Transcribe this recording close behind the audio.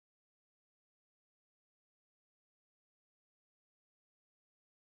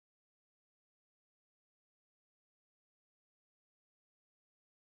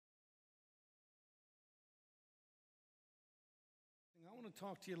want to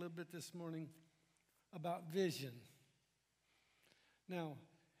talk to you a little bit this morning about vision. Now,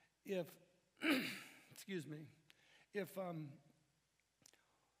 if, excuse me, if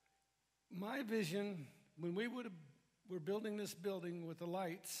my vision, when we were building this building with the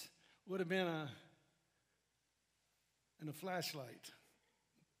lights, would have been a flashlight.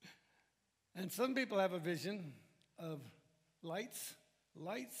 And some people have a vision of lights,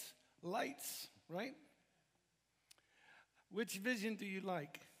 right? Which vision do you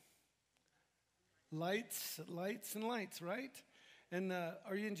like? Lights, and lights, right? And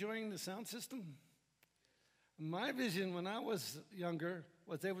are you enjoying the sound system? My vision when I was younger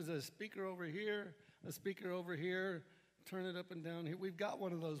was there was a speaker over here, turn it up and down here. We've got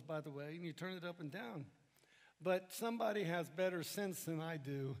one of those, by the way, and you turn it up and down. But somebody has better sense than I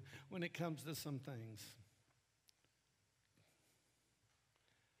do when it comes to some things.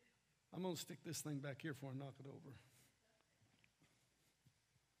 I'm going to stick this thing back here before I knock it over.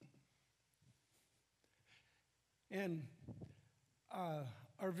 And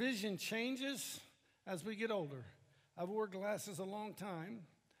our vision changes as we get older. I've worn glasses a long time,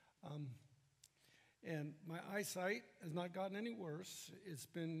 and my eyesight has not gotten any worse. It's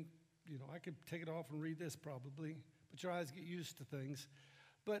been, I could take it off and read this probably, but your eyes get used to things.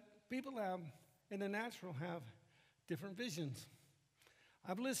 But people have, in the natural, have different visions.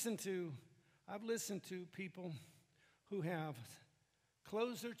 I've listened to people who have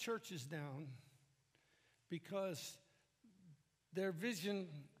closed their churches down because their vision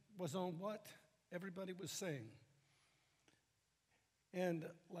was on what everybody was saying. And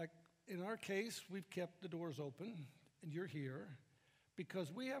like in our case, we've kept the doors open, and you're here, because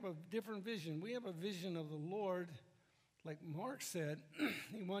we have a different vision. We have a vision of the Lord. Like Mark said,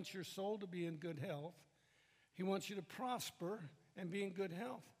 he wants your soul to be in good health. He wants you to prosper and be in good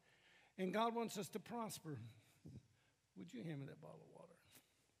health. And God wants us to prosper. Would you hand me that bottle of water?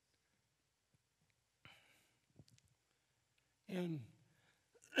 And,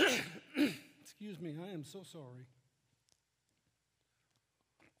 excuse me, I am so sorry.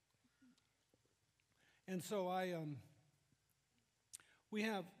 And so we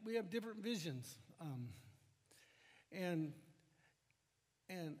have different visions.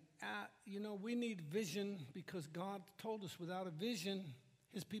 We need vision because God told us without a vision,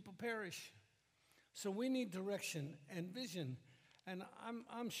 his people perish. So we need direction and vision. And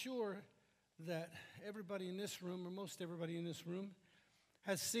I'm sure that everybody in this room, or most everybody in this room,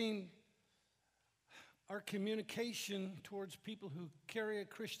 has seen our communication towards people who carry a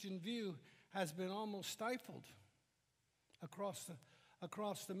Christian view has been almost stifled across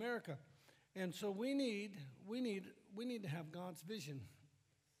America. And so we need to have God's vision.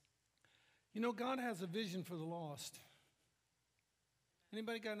 God has a vision for the lost.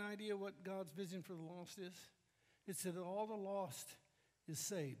 Anybody got an idea what God's vision for the lost is? It's that all the lost is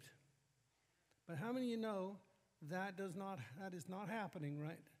saved. But how many of you know that is not happening,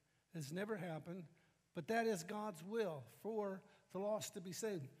 right? It's never happened. But that is God's will for the lost to be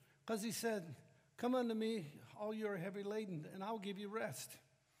saved. Because he said, "Come unto me, all you are heavy laden, and I'll give you rest."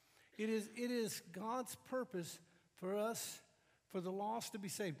 It is God's purpose for us, for the lost to be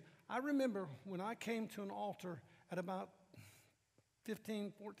saved. I remember when I came to an altar at about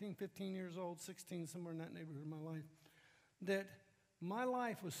 15 years old, 16, somewhere in that neighborhood of my life, that my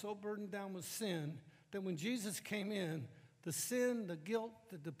life was so burdened down with sin that when Jesus came in, the sin, the guilt,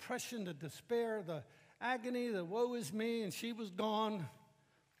 the depression, the despair, the agony, the woe is me, and she was gone.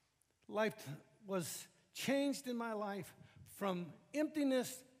 Life was changed in my life from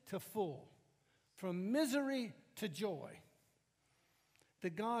emptiness to full, from misery to joy.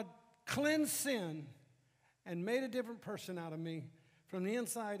 That God cleansed sin and made a different person out of me from the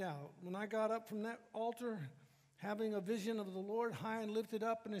inside out. When I got up from that altar, having a vision of the Lord high and lifted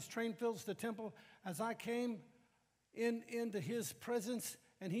up, and his train fills the temple, as I came into his presence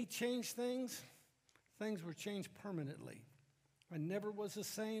and he changed things were changed permanently. I never was the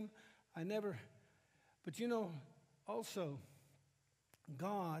same. But also,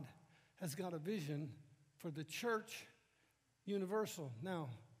 God has got a vision for the church universal. Now,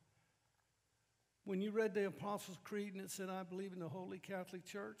 when you read the Apostles' Creed and it said, "I believe in the Holy Catholic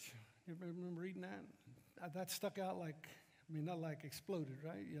Church," you remember reading that? That stuck out not like exploded,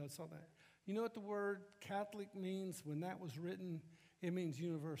 right? Saw that. You know what the word Catholic means when that was written? It means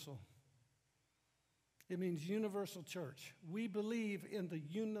universal. It means universal church. We believe in the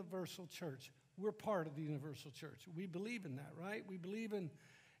universal church. We're part of the universal church. We believe in that, right? We believe in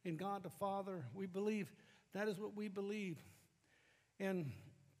God the Father. We believe, that is what we believe. And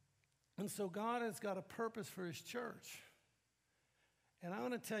so God has got a purpose for his church. And I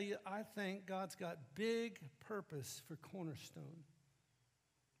want to tell you, I think God's got big purpose for Cornerstone.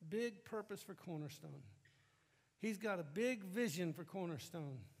 big purpose for Cornerstone. He's got a big vision for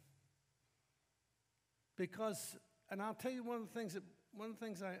Cornerstone. Because, and I'll tell you one of the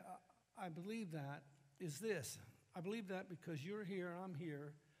things I believe that is this. I believe that because you're here, I'm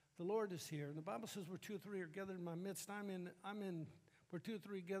here, the Lord is here. And the Bible says where two or three are gathered in my midst, where two or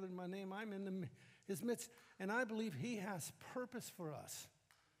three gathered in my name, I'm in his midst. And I believe he has purpose for us.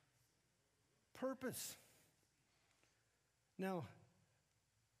 Purpose. Now,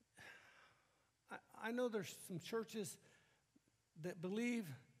 I know there's some churches that believe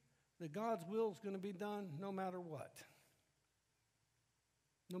that God's will is going to be done no matter what.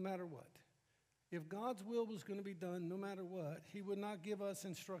 No matter what. If God's will was going to be done no matter what, he would not give us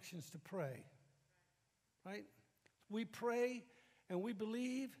instructions to pray. Right? We pray and we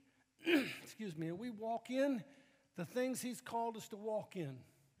believe, excuse me, and we walk in the things he's called us to walk in.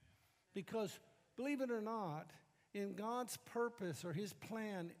 Because, believe it or not, in God's purpose or his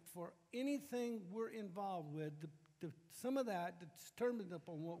plan for anything we're involved with, some of that is determined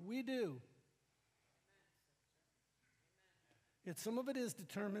upon what we do. Some of it is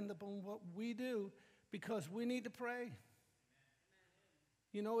determined upon what we do because we need to pray.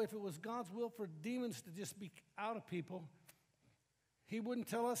 You know, if it was God's will for demons to just be out of people, he wouldn't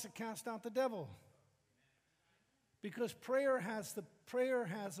tell us to cast out the devil. Because prayer has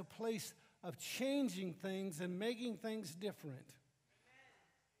a place of changing things and making things different.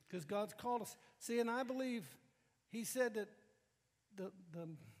 Because God's called us. See, and I believe he said that the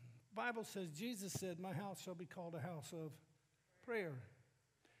Bible says, Jesus said, my house shall be called a house of prayer.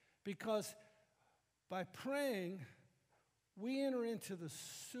 Because by praying, we enter into the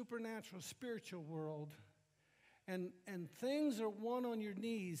supernatural spiritual world, and things are won on your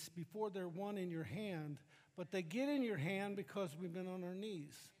knees before they're won in your hand, but they get in your hand because we've been on our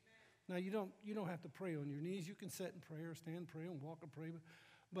knees. Now, you don't have to pray on your knees. You can sit in prayer, stand and pray, and walk and pray.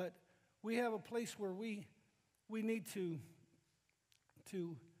 But we have a place where we need to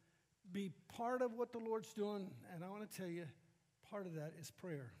be part of what the Lord's doing, and I want to tell you, part of that is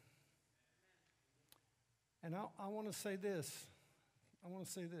prayer. And I want to say this.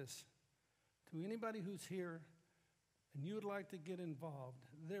 To anybody who's here and you would like to get involved,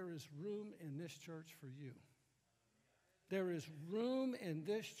 there is room in this church for you. There is room in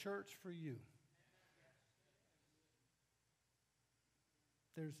this church for you.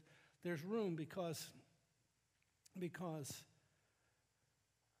 There's room because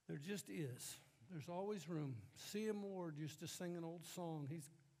there just is. There's always room. C.M. Ward used to sing an old song.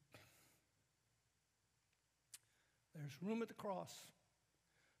 There's room at the cross.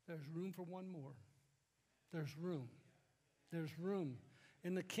 There's room for one more. There's room. There's room.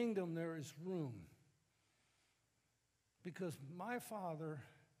 In the kingdom, there is room. Because my Father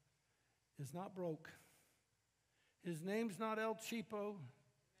is not broke. His name's not El Cheapo.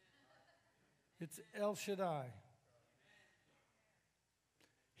 It's El Shaddai.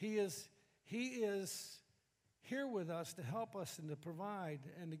 He is here with us to help us and to provide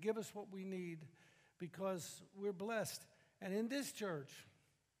and to give us what we need because we're blessed. And in this church,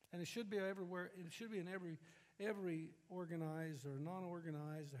 and it should be everywhere, it should be in every organized or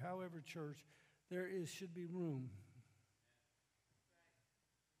non-organized, or however church, should be room.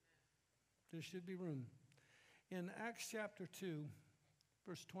 There should be room. In Acts chapter 2,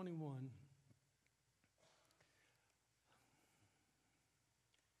 verse 21,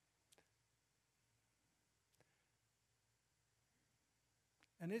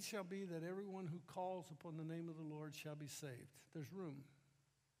 and it shall be that everyone who calls upon the name of the Lord shall be saved. There's room.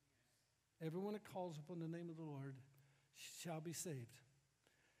 Everyone that calls upon the name of the Lord shall be saved.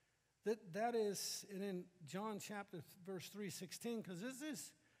 That is, and in John chapter verse 3:16, because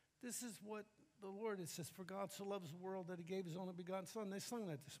this is what the Lord, it says, for God so loves the world that he gave his only begotten Son. They sung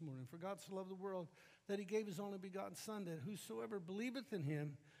that this morning. For God so loved the world that he gave his only begotten Son, that whosoever believeth in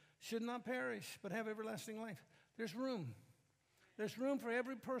him should not perish, but have everlasting life. There's room. There's room for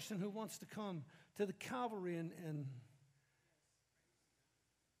every person who wants to come to the Calvary, and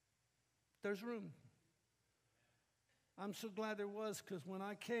there's room. I'm so glad there was, because when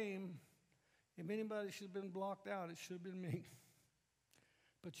I came, if anybody should have been blocked out, it should have been me.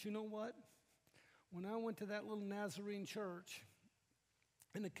 But you know what? When I went to that little Nazarene church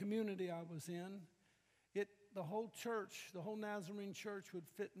in the community I was in, the whole church, the whole Nazarene church would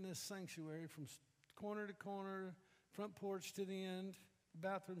fit in this sanctuary from corner to corner, front porch to the end,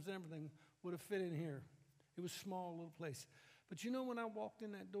 bathrooms and everything would have fit in here. It was a small little place. But you know, when I walked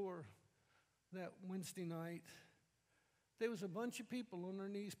in that door that Wednesday night, there was a bunch of people on their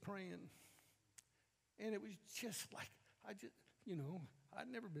knees praying. And it was just like, I'd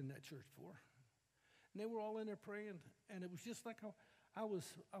never been in that church before. And they were all in there praying. And it was just like how I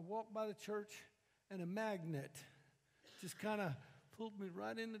walked by the church, and a magnet just kind of pulled me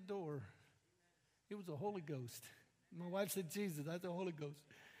right in the door. It was the Holy Ghost. My wife said, Jesus, that's the Holy Ghost.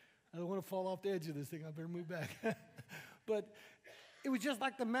 I don't want to fall off the edge of this thing. I better move back. But it was just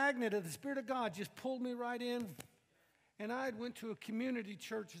like the magnet of the Spirit of God just pulled me right in. And I had went to a community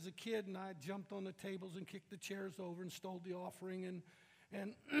church as a kid, and I jumped on the tables and kicked the chairs over and stole the offering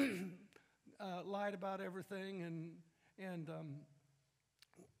and lied about everything.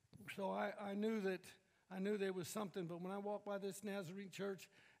 So I knew there was something. But when I walked by this Nazarene church,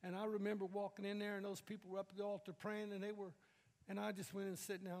 and I remember walking in there, and those people were up at the altar praying, and I just went and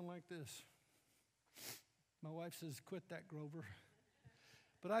sat down like this. My wife says, quit that, Grover.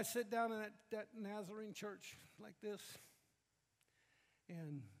 But I sit down in that Nazarene church like this,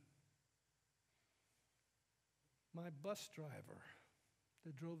 and my bus driver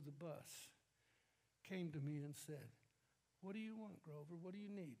that drove the bus came to me and said, what do you want, Grover? What do you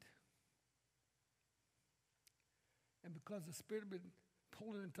need? And because the Spirit had been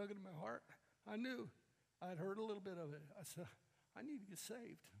pulling and tugging at my heart, I knew I'd heard a little bit of it. I said, I need to get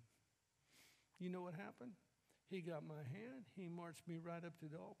saved. You know what happened? He got my hand. He marched me right up to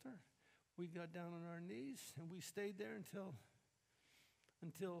the altar. We got down on our knees, and we stayed there until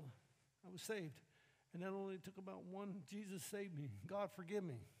I was saved. And that only took about one, Jesus saved me. God forgive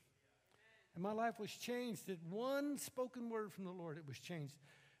me. And my life was changed. At one spoken word from the Lord, it was changed.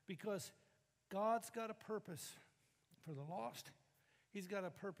 Because God's got a purpose for the lost. He's got a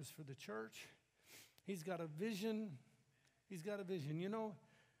purpose for the church. He's got a vision. He's got a vision. You know,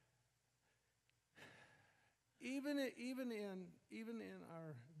 even in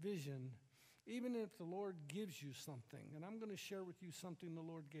our vision, even if the Lord gives you something, and I'm going to share with you something the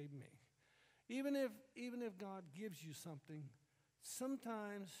Lord gave me. Even if God gives you something,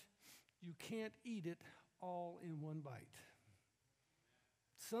 sometimes you can't eat it all in one bite.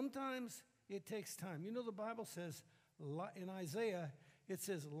 Sometimes it takes time. You know, the Bible says, in Isaiah, it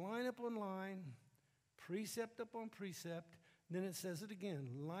says line up on line, precept upon precept. Then it says it again,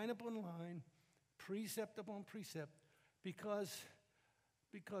 line upon line, precept upon precept. Because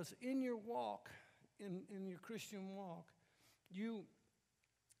in your walk, in your Christian walk, you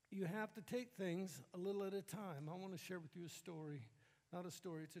have to take things a little at a time. I want to share with you a story. Not a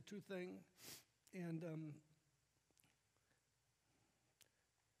story, it's a true thing. And,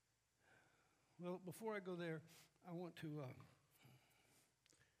 well, before I go there, I want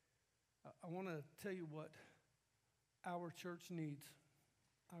to tell you what our church needs.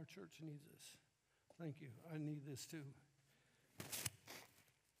 Our church needs this. Thank you. I need this too.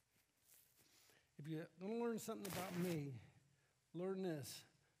 If you're going to learn something about me, learn this.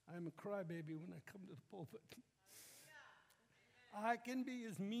 I'm a crybaby when I come to the pulpit. I can be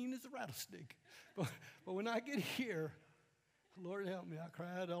as mean as a rattlesnake. But when I get here, Lord help me, I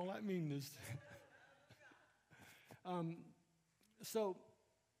cry out all that meanness. So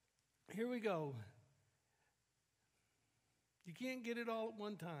here we go. You can't get it all at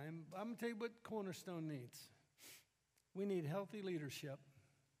one time. I'm going to tell you what Cornerstone needs. We need healthy leadership.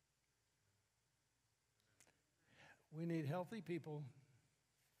 We need healthy people.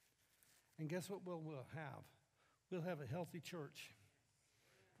 And guess what we'll have? We'll have a healthy church.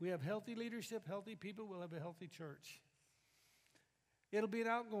 We have healthy leadership, healthy people, we'll have a healthy church. It'll be an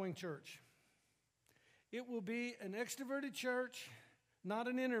outgoing church. It will be an extroverted church, not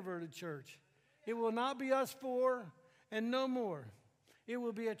an introverted church. It will not be us four and no more. It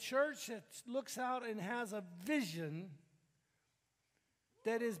will be a church that looks out and has a vision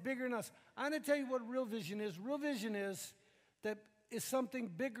that is bigger than us. I'm going to tell you what real vision is. Real vision is that is something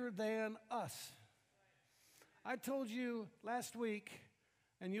bigger than us. I told you last week,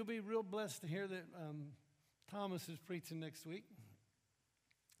 and you'll be real blessed to hear that Thomas is preaching next week.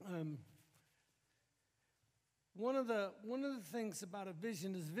 One of the things about a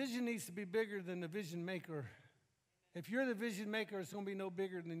vision is vision needs to be bigger than the vision maker. If you're the vision maker, it's going to be no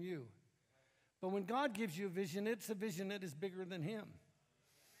bigger than you. But when God gives you a vision, it's a vision that is bigger than him.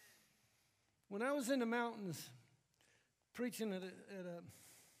 When I was in the mountains preaching at a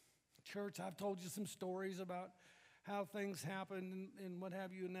church, I've told you some stories about how things happened and what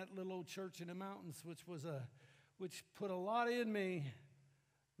have you in that little old church in the mountains, which put a lot in me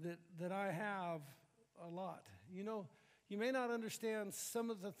that I have a lot. You know, you may not understand some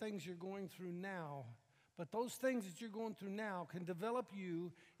of the things you're going through now, but those things that you're going through now can develop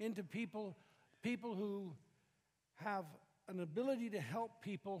you into people who have an ability to help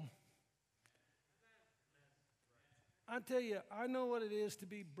people. I tell you, I know what it is to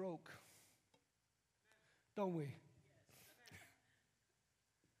be broke. Don't we?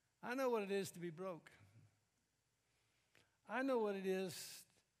 I know what it is to be broke. I know what it is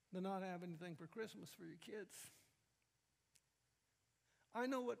to not have anything for Christmas for your kids. I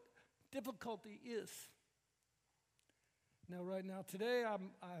know what difficulty is. Now, right now, today,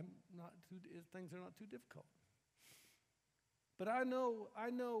 things are not too difficult. But I know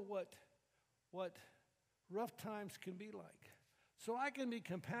what rough times can be like. So I can be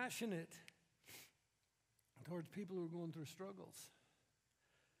compassionate towards people who are going through struggles.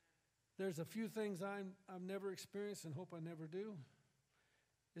 There's a few things I've never experienced and hope I never do.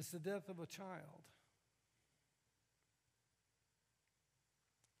 It's the death of a child.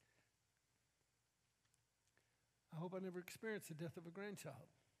 I hope I never experience the death of a grandchild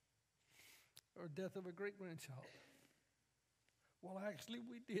or death of a great-grandchild. Well, actually,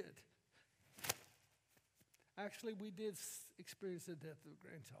 we did. Actually, we did experience the death of a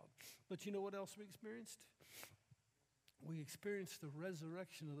grandchild. But you know what else we experienced? We experienced the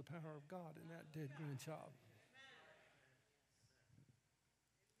resurrection of the power of God in that dead grandchild.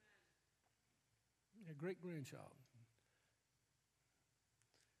 A great-grandchild.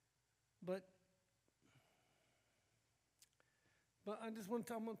 But I'm going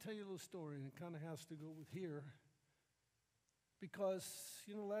to tell you a little story, and it kind of has to go with here. Because,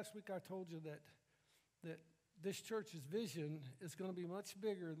 last week I told you that this church's vision is going to be much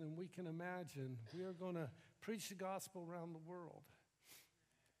bigger than we can imagine. We are going to preach the gospel around the world.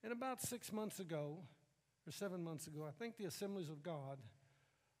 And about 6 months ago, or 7 months ago, I think the Assemblies of God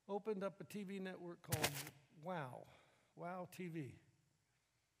opened up a TV network called Wow TV.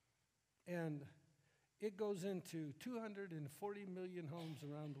 And it goes into 240 million homes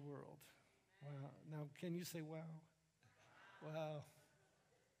around the world. Wow. Now, can you say wow? Wow.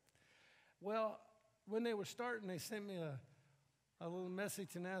 Well, when they were starting, they sent me a little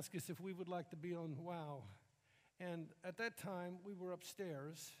message and asked us if we would like to be on Wow. And at that time, we were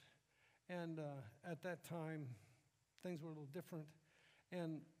upstairs. And at that time, things were a little different.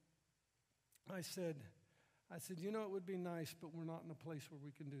 And I said, it would be nice, but we're not in a place where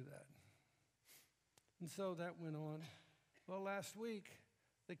we can do that. And so that went on. Well, last week,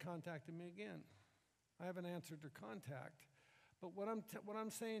 they contacted me again. I haven't answered their contact. But what I'm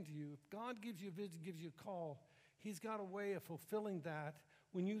saying to you, if God gives you a vision, gives you a call, he's got a way of fulfilling that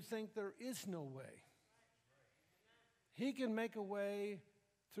when you think there is no way. He can make a way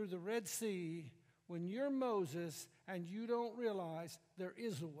through the Red Sea when you're Moses and you don't realize there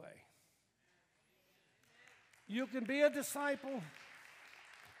is a way. You can be a disciple.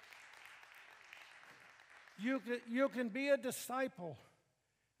 You can be a disciple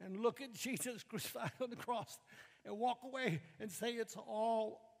and look at Jesus crucified on the cross and walk away and say it's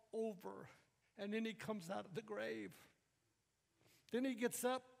all over. And then he comes out of the grave. Then he gets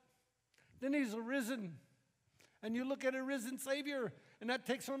up. Then he's arisen. And you look at a risen Savior, and that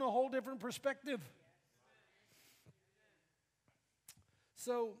takes on a whole different perspective.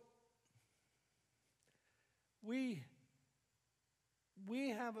 So we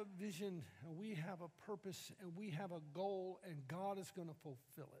have a vision, and we have a purpose, and we have a goal, and God is going to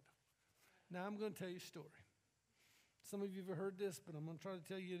fulfill it. Now, I'm going to tell you a story. Some of you have heard this, but I'm going to try to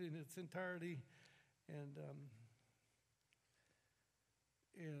tell you it in its entirety, and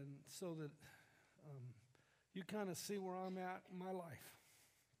so that you kind of see where I'm at in my life.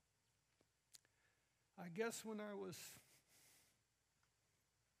 I guess when I was,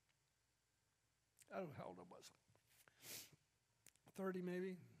 I don't know how old I was, 30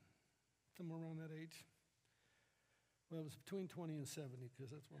 maybe, somewhere around that age. Well, it was between 20 and 70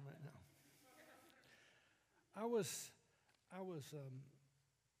 because that's where I'm at now. I was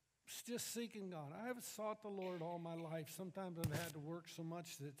just seeking God. I have sought the Lord all my life. Sometimes I've had to work so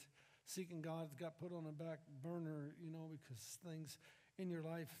much that seeking God got put on a back burner, because things in your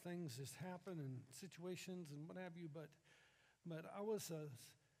life, things just happen and situations and what have you. But I was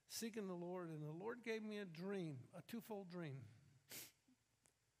seeking the Lord, and the Lord gave me a dream, a twofold dream.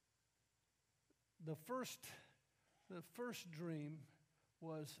 The first dream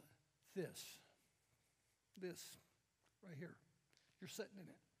was this right here. You're sitting in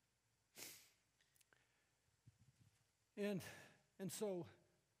it.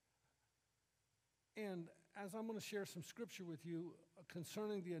 And as I'm going to share some scripture with you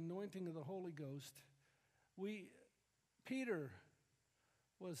concerning the anointing of the Holy Ghost, Peter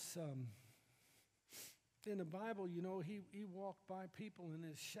was in the Bible, he walked by people and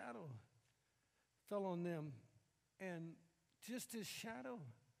his shadow fell on them. And just his shadow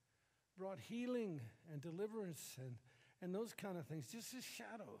brought healing and deliverance and those kind of things. Just his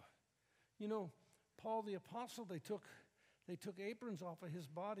shadow. Paul the apostle, they took aprons off of his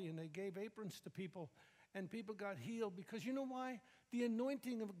body and they gave aprons to people, and people got healed because you know why? The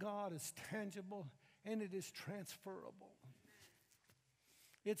anointing of God is tangible and it is transferable.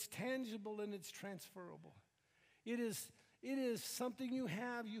 It's tangible and it's transferable. It is something you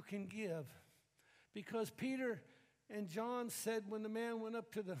have, you can give. Because Peter and John said when the man went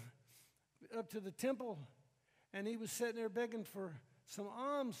up to the temple and he was sitting there begging for some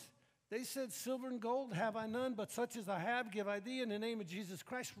alms, they said, silver and gold have I none, but such as I have give I thee. In the name of Jesus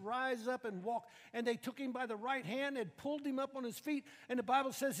Christ, rise up and walk. And they took him by the right hand and pulled him up on his feet. And the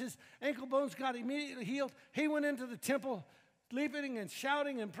Bible says his ankle bones got immediately healed. He went into the temple leaping and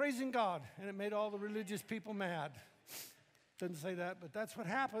shouting and praising God. And it made all the religious people mad. Doesn't say that, but that's what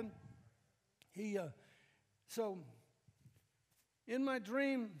happened. So in my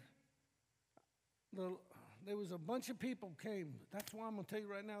dream, there was a bunch of people came. That's why I'm going to tell you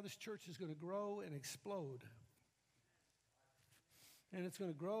right now, this church is going to grow and explode. And it's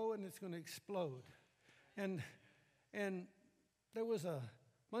going to grow and it's going to explode. And there was a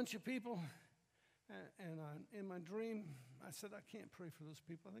bunch of people, and in my dream, I said, I can't pray for those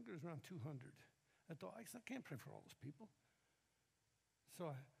people. I think there was around 200. I thought, I can't pray for all those people.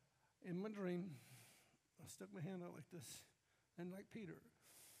 So in my dream, I stuck my hand out like this, and like Peter,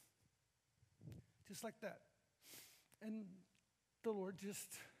 just like that. And the Lord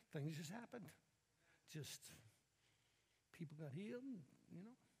things just happened. People got healed, you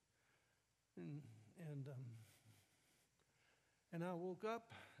know. And I woke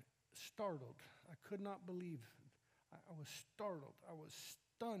up startled. I could not believe. I was startled. I was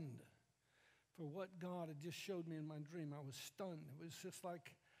stunned for what God had just showed me in my dream. I was stunned. It was just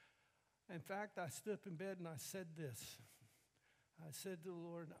like, in fact, I stood up in bed and I said this. I said to the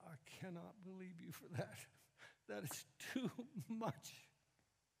Lord, I cannot believe you for that. That is too much.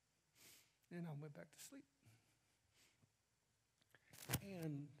 And I went back to sleep.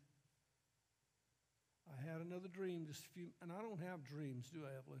 And I had another dream, and I don't have dreams, do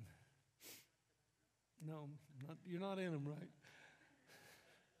I, Evelyn? No, you're not in them, right?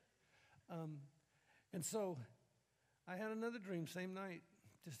 And so I had another dream, same night,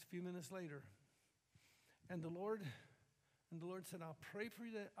 just a few minutes later. And the Lord said, I'll pray for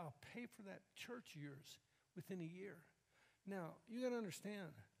you. I'll pay for that church of yours within a year. Now, you got to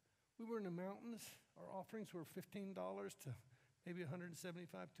understand, we were in the mountains. Our offerings were $15 to maybe $175,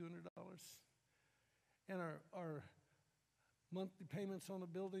 $200. And our monthly payments on the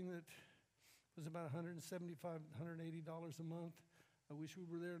building that was about $175, $180 a month. I wish we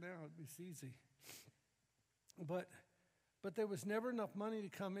were there now. It'd be easy. But there was never enough money to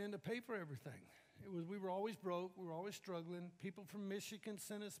come in to pay for everything. We were always broke. We were always struggling. People from Michigan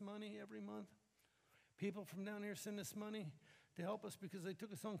sent us money every month. People from down here sent us money to help us because they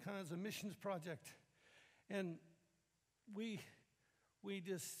took us on kinds of missions project. And we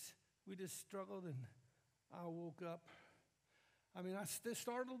just struggled, and I woke up. I mean, it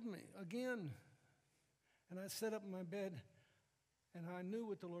startled me again. And I sat up in my bed, and I knew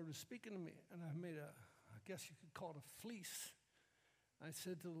what the Lord was speaking to me. And I made I guess you could call it a fleece. I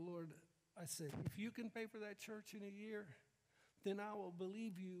said to the Lord, if you can pay for that church in a year, then I will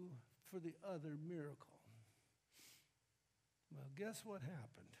believe you for the other miracle. Well, guess what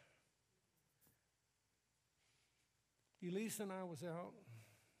happened? Elisa and I was out,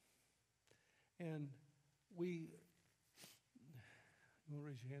 and you want to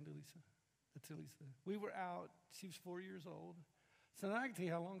raise your hand, Elisa? That's Elisa. We were out. She was 4 years old. So now I can tell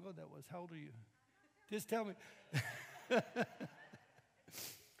you how long ago that was. How old are you? Just tell me.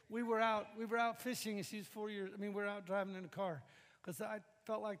 We were out fishing, and she was 4 years. We were out driving in a car because I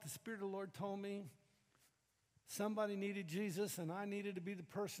felt like the Spirit of the Lord told me somebody needed Jesus, and I needed to be the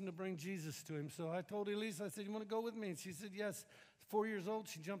person to bring Jesus to him. So I told Elisa, I said, you want to go with me? And she said, yes. 4 years old,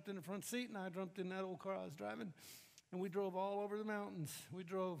 she jumped in the front seat, and I jumped in that old car I was driving, and we drove all over the mountains.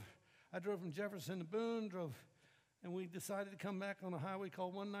 I drove from Jefferson to Boone, and we decided to come back on a highway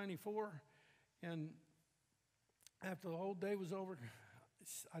called 194. And after the whole day was over,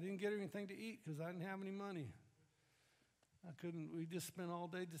 I didn't get anything to eat because I didn't have any money. We just spent all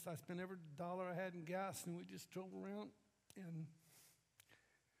day, I spent every dollar I had in gas, and we just drove around, and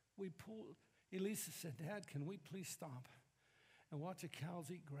Elisa said, Dad, can we please stop and watch the cows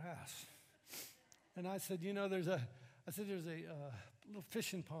eat grass? And I said, there's a little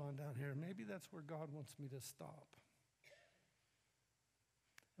fishing pond down here. Maybe that's where God wants me to stop.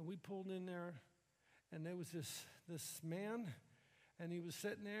 And we pulled in there, and there was this man, and he was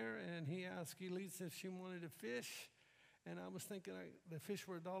sitting there, and he asked Elisa if she wanted to fish. And I was thinking, the fish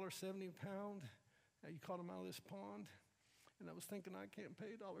were $1.70 a pound. You caught them out of this pond. And I was thinking, I can't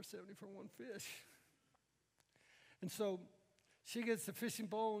pay $1.70 for one fish. And so she gets the fishing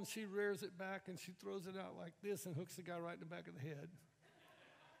pole, and she rears it back, and she throws it out like this and hooks the guy right in the back of the head.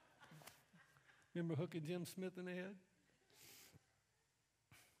 Remember hooking Jim Smith in the head?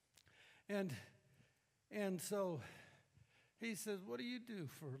 And so he says, what do you do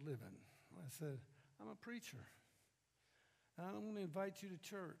for a living? I said, I'm a preacher. And I'm going to invite you to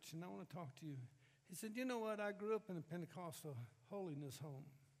church, and I want to talk to you. He said, you know what? I grew up in a Pentecostal holiness home.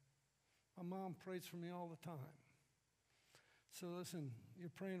 My mom prays for me all the time. So listen, your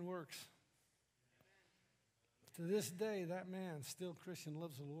praying works. To this day, that man, still Christian,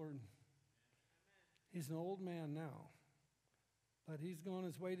 loves the Lord. He's an old man now, but he's gone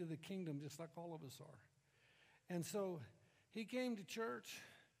his way to the kingdom just like all of us are. And so he came to church.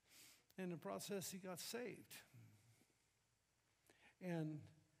 In the process, he got saved. And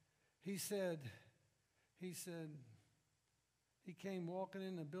he said, he came walking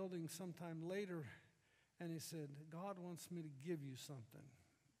in the building sometime later, and he said, God wants me to give you something.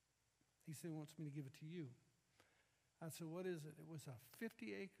 He said he wants me to give it to you. I said, what is it? It was a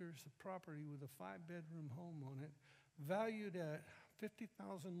 50 acres of property with a 5-bedroom home on it, valued at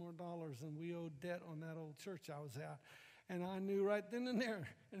 $50,000 more than we owed debt on that old church I was at. And I knew right then and there,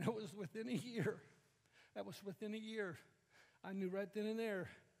 and it was within a year. That was within a year. I knew right then and there,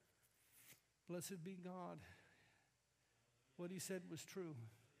 blessed be God. What he said was true.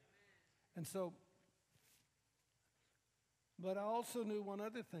 And so, but I also knew one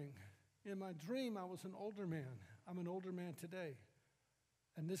other thing. In my dream, I was an older man. I'm an older man today.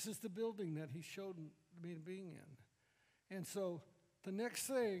 And this is the building that he showed me being in. And so the next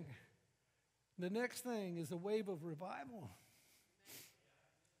thing is a wave of revival.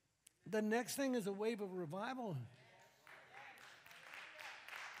 The next thing is a wave of revival.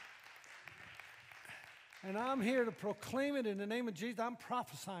 And I'm here to proclaim it in the name of Jesus. I'm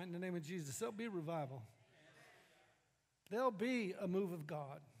prophesying in the name of Jesus. There'll be revival. There'll be a move of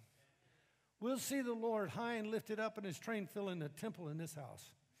God. We'll see the Lord high and lifted up and his train filling the temple in this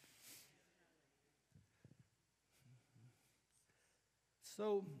house.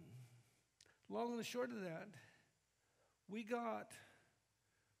 So, long and the short of that,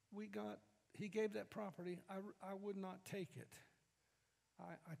 he gave that property. I would not take it.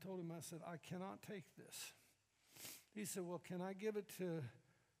 I told him, I said, I cannot take this. He said, well, can I give it to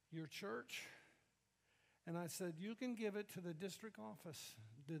your church? And I said, you can give it to the district office,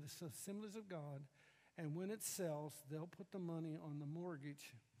 to the Assemblies of God, and when it sells, they'll put the money on the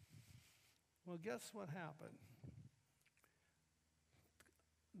mortgage. Well, guess what happened?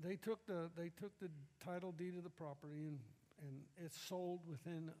 They took the title deed of the property, and it sold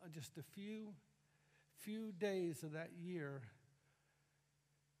within just a few days of that year.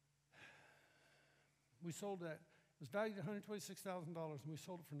 We sold that. It was valued at $126,000, and we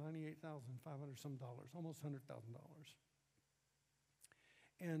sold it for $98,500 some dollars, almost $100,000.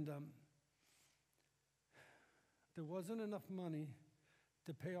 And there wasn't enough money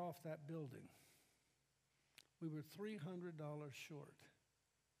to pay off that building. We were $300 short.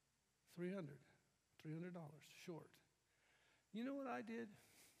 $300 short. You know what I did?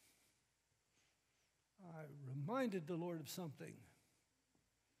 I reminded the Lord of something.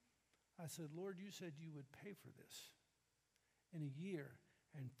 I said, Lord, you said you would pay for this in a year,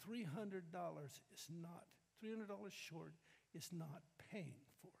 and $300 short is not paying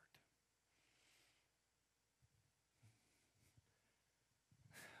for it.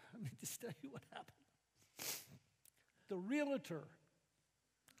 Let me just tell you what happened. The realtor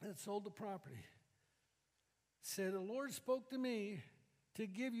that sold the property said, the Lord spoke to me to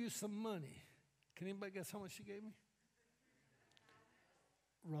give you some money. Can anybody guess how much she gave me?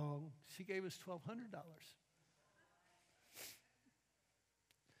 Wrong. She gave us $1,200.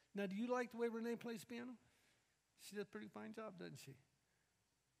 Now, do you like the way Renee plays piano? She does a pretty fine job, doesn't she?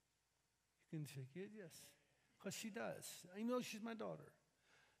 You can shake it, yes. Because she does. I know she's my daughter.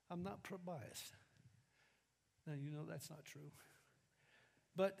 I'm not biased. Now, you know that's not true.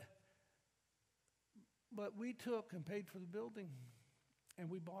 But we took and paid for the building, and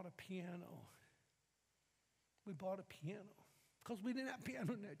we bought a piano. We bought a piano because we didn't have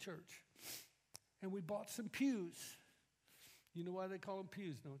piano in that church. And we bought some pews. You know why they call them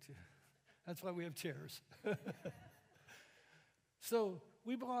pews, don't you? That's why we have chairs. So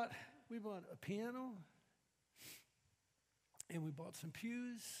we bought a piano, and we bought some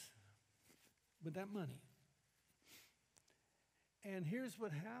pews with that money. And here's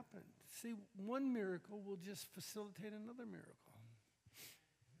what happened. See, one miracle will just facilitate another miracle.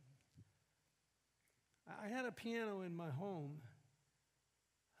 I had a piano in my home.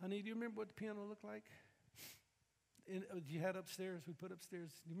 Honey, do you remember what the piano looked like? You had upstairs, we put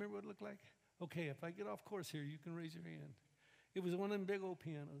upstairs. Do you remember what it looked like? Okay, if I get off course here, you can raise your hand. It was one of them big old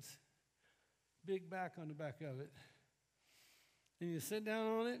pianos. Big back on the back of it. And you sit down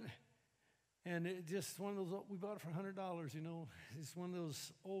on it, And it just one of those, we bought it for $100, you know. It's one of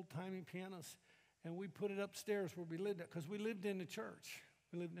those old-timey pianos. And we put it upstairs where we lived at, because we lived in the church.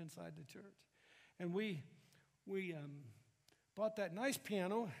 We lived inside the church. And we bought that nice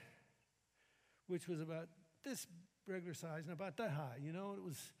piano, which was about this regular size and about that high. You know, it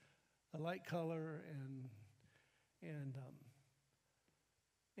was a light color, and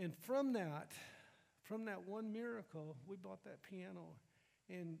from that one miracle, we bought that piano.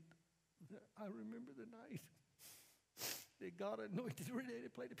 And I remember the night that God anointed Renee to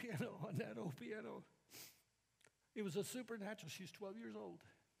play the piano on that old piano. It was a supernatural. She's 12 years old.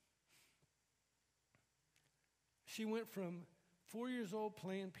 She went from 4 years old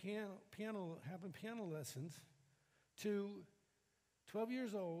playing piano, having piano lessons, to 12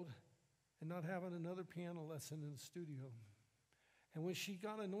 years old and not having another piano lesson in the studio. And when she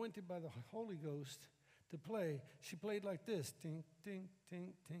got anointed by the Holy Ghost to play, she played like this, ting, ting,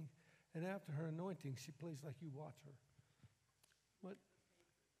 ting, ting. And after her anointing, she plays like you watch her. What?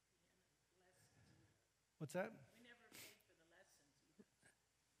 What's that? We never paid for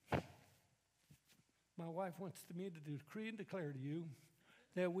the lessons. My wife wants me to decree and declare to you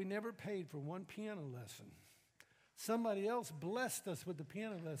that we never paid for one piano lesson. Somebody else blessed us with the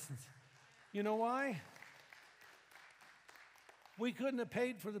piano lessons. You know why? We couldn't have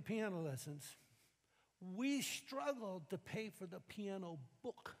paid for the piano lessons. We struggled to pay for the piano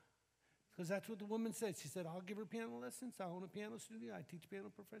book. Because that's what the woman said. She said, I'll give her piano lessons. I own a piano studio. I teach piano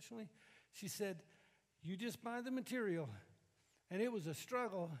professionally. She said, you just buy the material. And it was a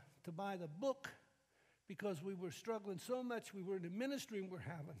struggle to buy the book because we were struggling so much. We were in the ministry we're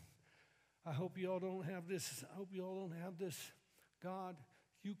having. I hope you all don't have this. I hope you all don't have this. God,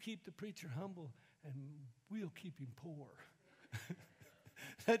 you keep the preacher humble and we'll keep him poor.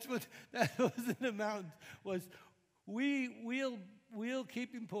 That was in the mountains, was we'll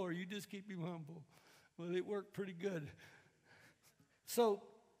keep him poor. You just keep him humble. Well, it worked pretty good. So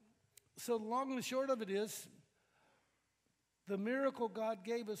long and short of it is, the miracle God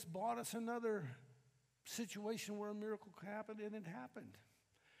gave us bought us another situation where a miracle happened, and it happened.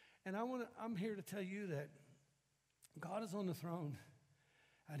 And I'm here to tell you that God is on the throne,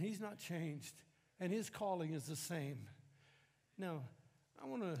 and he's not changed, and his calling is the same. Now,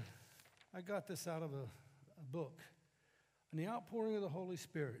 I got this out of a book, on the outpouring of the Holy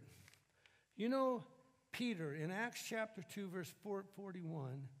Spirit. You know, Peter, in Acts chapter 2, verse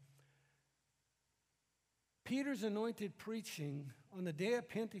 41, Peter's anointed preaching on the day of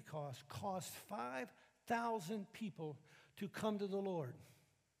Pentecost caused 5,000 people to come to the Lord.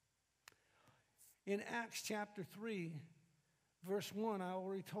 In Acts chapter 3, verse 1, I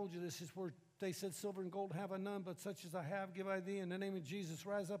already told you this is where they said, silver and gold have I none, but such as I have give I thee. In the name of Jesus,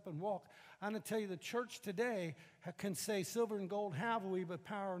 rise up and walk. I'm going to tell you, the church today can say, silver and gold have we, but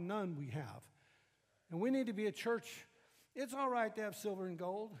power none we have. And we need to be a church. It's all right to have silver and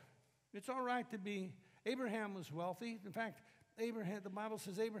gold. It's all right to be. Abraham was wealthy. In fact, the Bible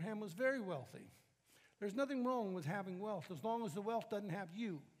says Abraham was very wealthy. There's nothing wrong with having wealth as long as the wealth doesn't have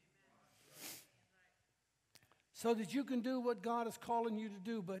you. So that you can do what God is calling you to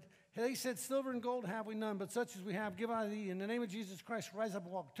do. But they said, silver and gold have we none, but such as we have, give I thee. In the name of Jesus Christ, rise up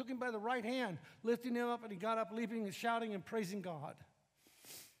and walk. Took him by the right hand, lifting him up, and he got up, leaping and shouting and praising God.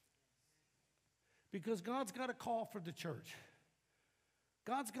 Because God's got a call for the church.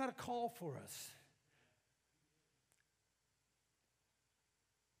 God's got a call for us.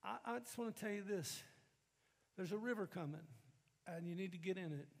 I just want to tell you this. There's a river coming, and you need to get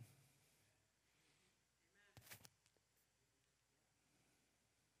in it.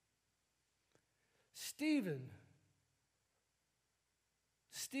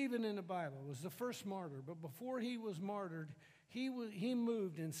 Stephen in the Bible was the first martyr, but before he was martyred, he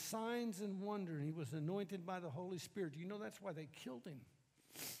moved in signs and wonder, and he was anointed by the Holy Spirit. You know that's why they killed him.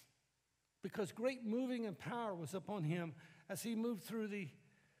 Because great moving and power was upon him as he moved through the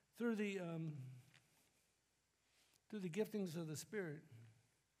giftings of the Spirit.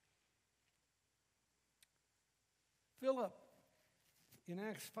 Philip, in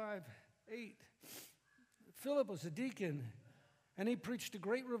Acts 5:8, Philip was a deacon, and he preached a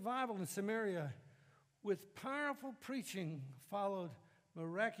great revival in Samaria. With powerful preaching followed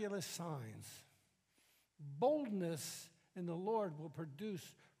miraculous signs. Boldness in the Lord will produce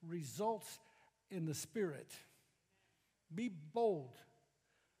results in the Spirit. Be bold.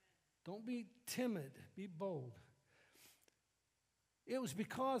 Don't be timid. Be bold. It was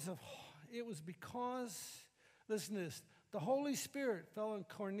because, listen to this, the Holy Spirit fell on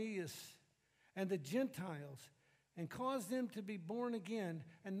Cornelius and the Gentiles and caused them to be born again.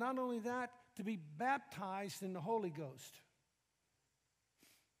 And not only that, to be baptized in the Holy Ghost.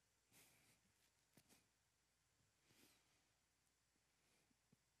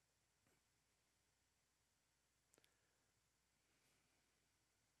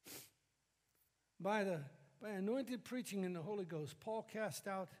 By anointed preaching in the Holy Ghost, Paul cast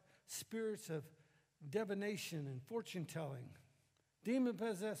out spirits of divination and fortune telling.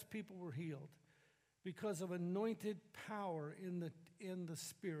 Demon-possessed people were healed because of anointed power in the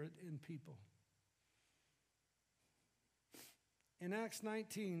Spirit in people. In Acts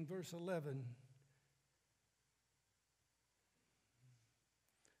 19, verse 11,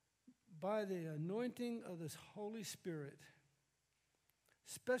 by the anointing of this Holy Spirit,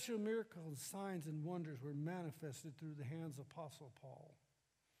 special miracles, signs, and wonders were manifested through the hands of Apostle Paul.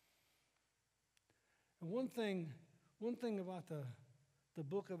 And one thing about the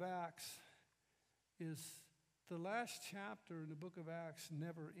book of Acts is the last chapter in the book of Acts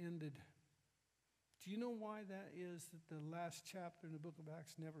never ended. Do you know why that is, that the last chapter in the book of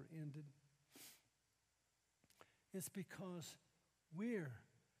Acts never ended? It's because we're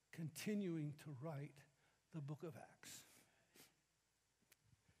continuing to write the book of Acts.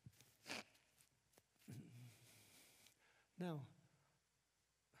 Now,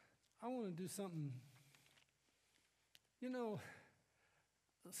 I want to do something. You know,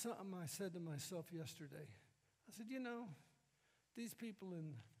 something I said to myself yesterday. I said, these people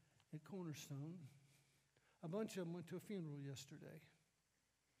at Cornerstone, a bunch of them went to a funeral yesterday.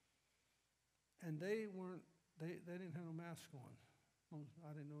 And they didn't have no mask on. Well,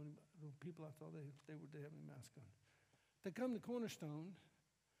 I didn't know anybody. The people, I thought they would have a mask on. They come to Cornerstone,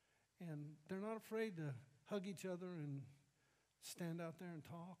 and they're not afraid to hug each other and stand out there and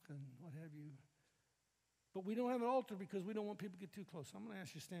talk and what have you. But we don't have an altar because we don't want people to get too close. I'm going to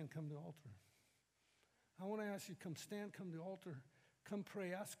ask you to stand, come to the altar. I want to ask you to come stand, come to the altar, come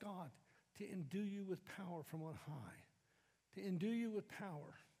pray. Ask God to endue you with power from on high, to endue you with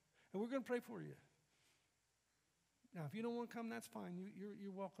power. And we're going to pray for you. Now, if you don't want to come, that's fine.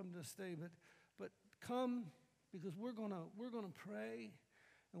 You're welcome to stay. But come, because we're going to pray,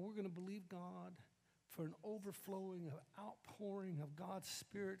 and we're going to believe God for an overflowing, of outpouring of God's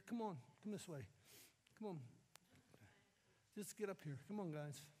Spirit. Come on, come this way. Come on. Just get up here. Come on,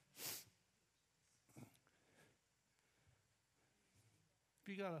 guys. If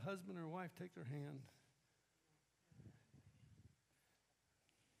you got a husband or a wife, take their hand.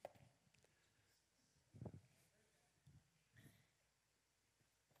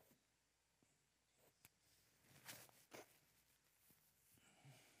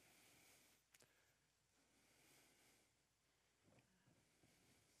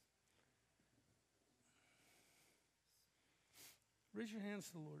 Raise your hands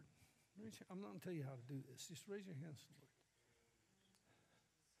to the Lord. I'm not going to tell you how to do this. Just raise your hands to the Lord.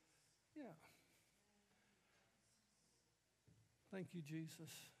 Yeah. Thank you, Jesus.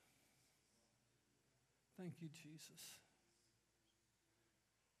 Thank you, Jesus.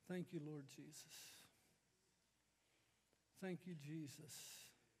 Thank you, Lord Jesus. Thank you, Jesus.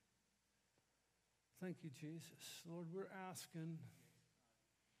 Thank you, Jesus. Lord, we're asking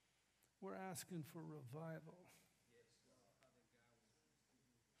for revival.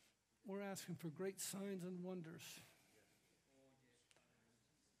 We're asking for great signs and wonders.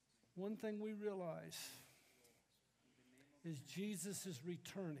 One thing we realize is Jesus is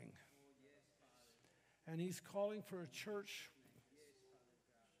returning. And he's calling for a church,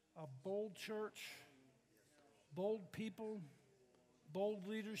 a bold church, bold people, bold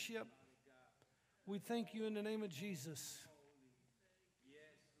leadership. We thank you in the name of Jesus.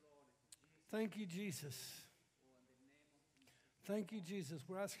 Thank you, Jesus. Thank you, Jesus.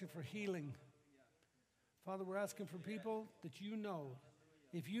 We're asking for healing. Father, we're asking for people that you know.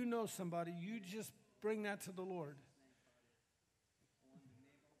 If you know somebody, you just bring that to the Lord.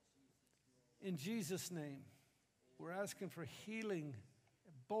 In Jesus' name, we're asking for healing,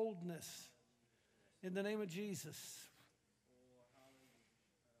 boldness. In the name of Jesus.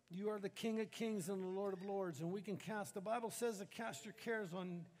 You are the King of Kings and the Lord of Lords, and we can cast. The Bible says to cast your cares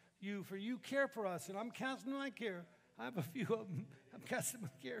on you, for you care for us, and I'm casting my care. I have a few of them. I'm casting my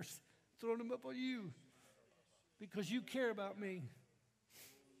cares, throwing them up on you, because you care about me,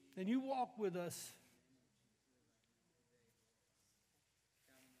 and you walk with us.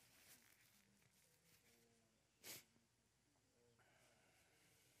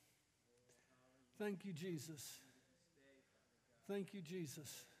 Thank you, Jesus. Thank you,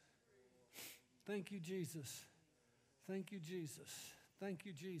 Jesus. Thank you, Jesus. Thank you, Jesus. Thank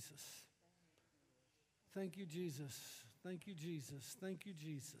you, Jesus. Thank you, Jesus. Thank you, Jesus. Thank you,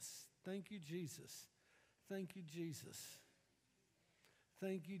 Jesus. Thank you, Jesus. Thank you, Jesus.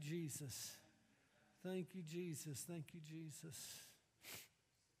 Thank you, Jesus. Thank you, Jesus. Thank you, Jesus.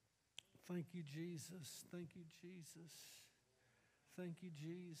 Thank you, Jesus. Thank you, Jesus. Thank you,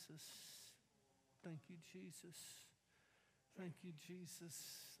 Jesus. Thank you, Jesus. Thank you, Jesus.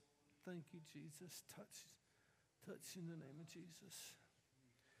 Thank you, Jesus. Touch in the name of Jesus.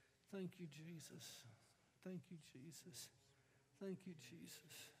 Thank you, Jesus. Thank you, Jesus. Thank you,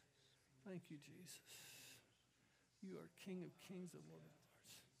 Jesus. Thank you, Jesus. You are King of kings and Lord of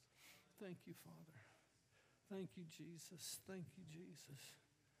lords. Thank you, Father. Thank you, Jesus. Thank you, Jesus.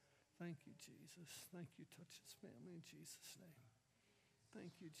 Thank you, Jesus. Thank you. Touch his family in Jesus' name.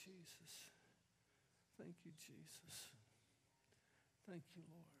 Thank you, Jesus. Thank you, Jesus. Thank you,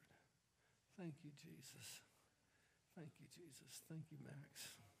 Lord. Thank you, Jesus. Thank you, Jesus. Thank you,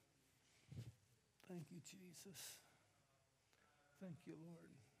 Max. Thank you, Jesus. Thank you,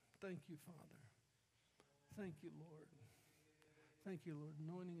 Lord. Thank you, Father. Thank you, Lord. Thank you, Lord.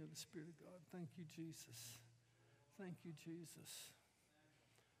 Anointing of the Spirit of God. Thank you, Jesus. Thank you, Jesus.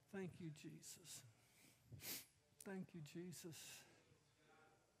 Thank you, Jesus. Thank you, Jesus.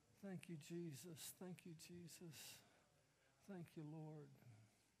 Thank you, Jesus. Thank you, Jesus. Thank you, Lord.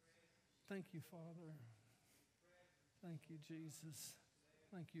 Thank you, Father. Thank you, Jesus.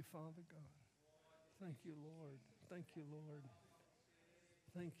 Thank you, Father God. Thank you, Lord. Thank you, Lord.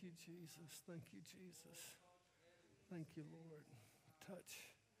 Thank you, Jesus. Thank you, Jesus. Thank you, Lord.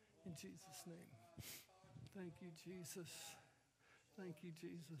 Touch in Jesus' name. Thank you, Jesus. Thank you,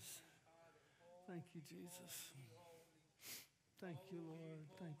 Jesus. Thank you, Jesus. Thank you, Lord.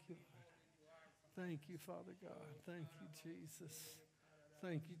 Thank you, Lord. Thank you, Father God. Thank you, Jesus.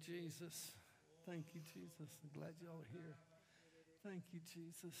 Thank you, Jesus. Thank you, Jesus. I'm glad y'all are here. Thank you,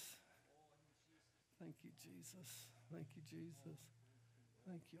 Jesus. Thank you, Jesus. Thank you, Jesus.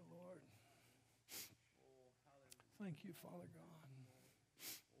 Thank you, Lord. Thank you, Father God.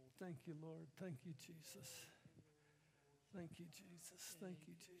 Thank you, Lord. Thank you, Jesus. Thank you, Jesus. Thank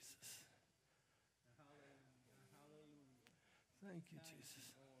you, Jesus. Thank you, Jesus.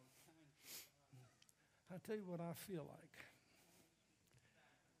 I tell you what I feel like.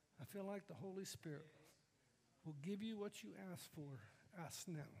 I feel like the Holy Spirit will give you what you ask for. Ask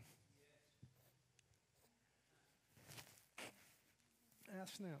now.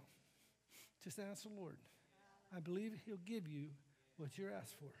 Ask now. Just ask the Lord. I believe he'll give you what you're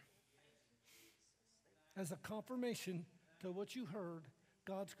asked for. As a confirmation to what you heard,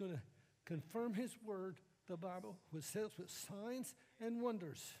 God's going to confirm his word, the Bible, which says with signs and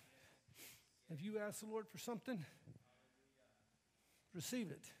wonders. If you ask the Lord for something,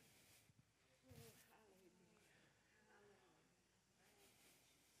 receive it.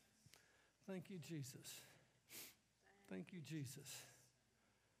 Thank you, Jesus. Thank you, Jesus.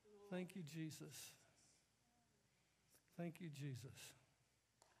 Thank you, Jesus. Thank you, Jesus.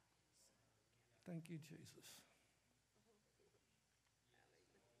 Thank you, Jesus.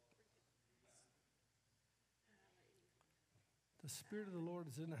 The Spirit of the Lord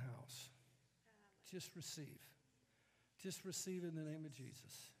is in the house. Just receive. Just receive in the name of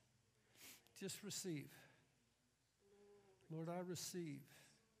Jesus. Just receive. Lord, I receive.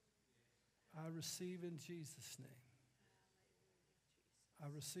 I receive in Jesus' name. I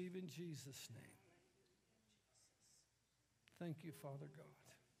receive in Jesus' name. Thank you, Father God.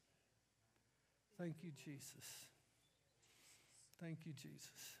 Thank you, Jesus. Thank you,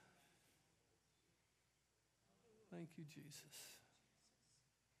 Jesus. Thank you, Jesus.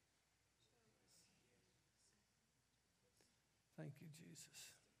 Thank you, Jesus.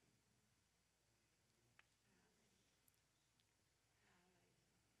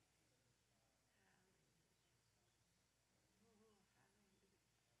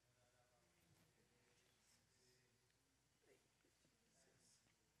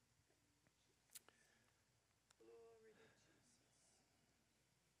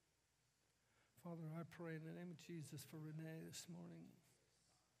 Father, I pray in the name of Jesus for Renee this morning.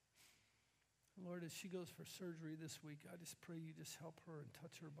 Lord, as she goes for surgery this week, I just pray you just help her and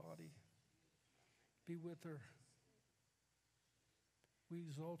touch her body. Be with her. We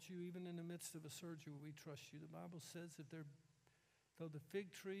exalt you even in the midst of a surgery. We trust you. The Bible says that though the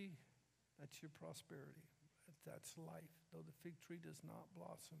fig tree, that's your prosperity. That's life. Though the fig tree does not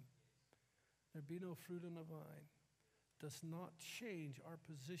blossom, there be no fruit on the vine, does not change our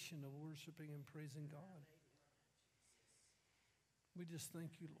position of worshiping and praising God. We just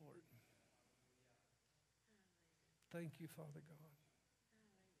thank you, Lord. Thank you, Father God.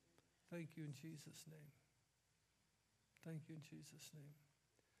 Thank you in Jesus' name. Thank you in Jesus' name.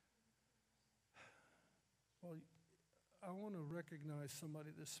 Well, I want to recognize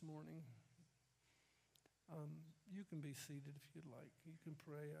somebody this morning. You can be seated if you'd like. You can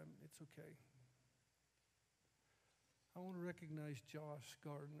pray. It's okay. I want to recognize Josh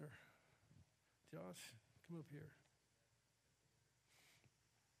Gardner. Josh, come up here.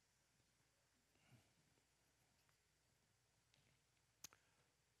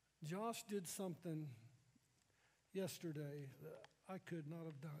 Josh did something yesterday that I could not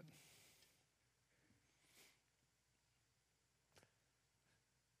have done.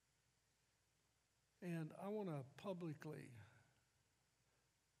 And I want to publicly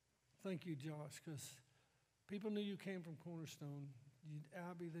thank you, Josh, because people knew you came from Cornerstone.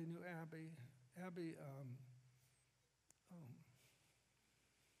 Abby, they knew Abby. Abby,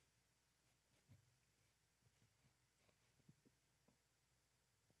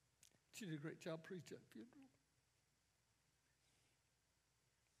 she did a great job preaching at funeral.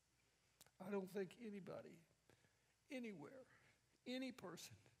 I don't think anybody, anywhere, any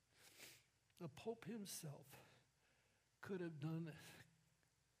person, the Pope himself could have done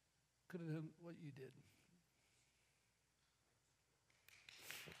what you did.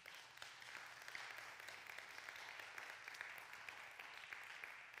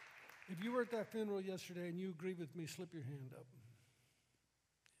 If you were at that funeral yesterday and you agree with me, slip your hand up.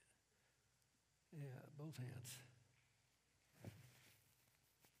 Yeah, both hands.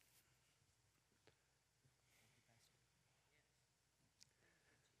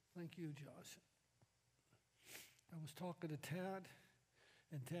 Thank you, Josh. I was talking to Tad,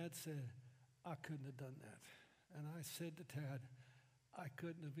 and Tad said, I couldn't have done that. And I said to Tad, I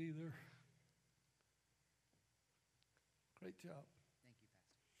couldn't have either. Great job.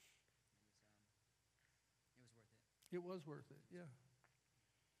 Thank you, Pastor. It was worth it, yeah.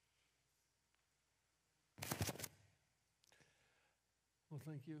 Well,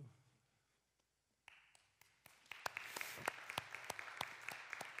 thank you.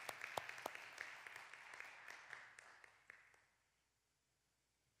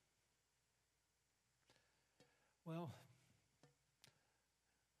 Well,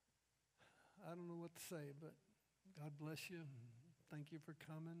 I don't know what to say, but God bless you. Thank you for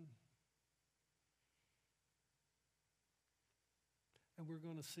coming. And we're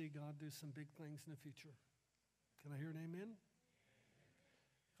going to see God do some big things in the future. Can I hear an amen?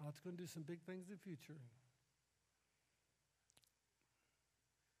 God's going to do some big things in the future.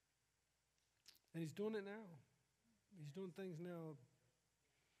 And he's doing it now. He's doing things now.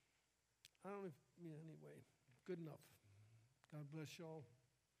 I don't know if, yeah, anyway, good enough. God bless y'all.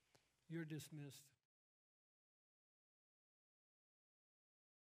 You're dismissed.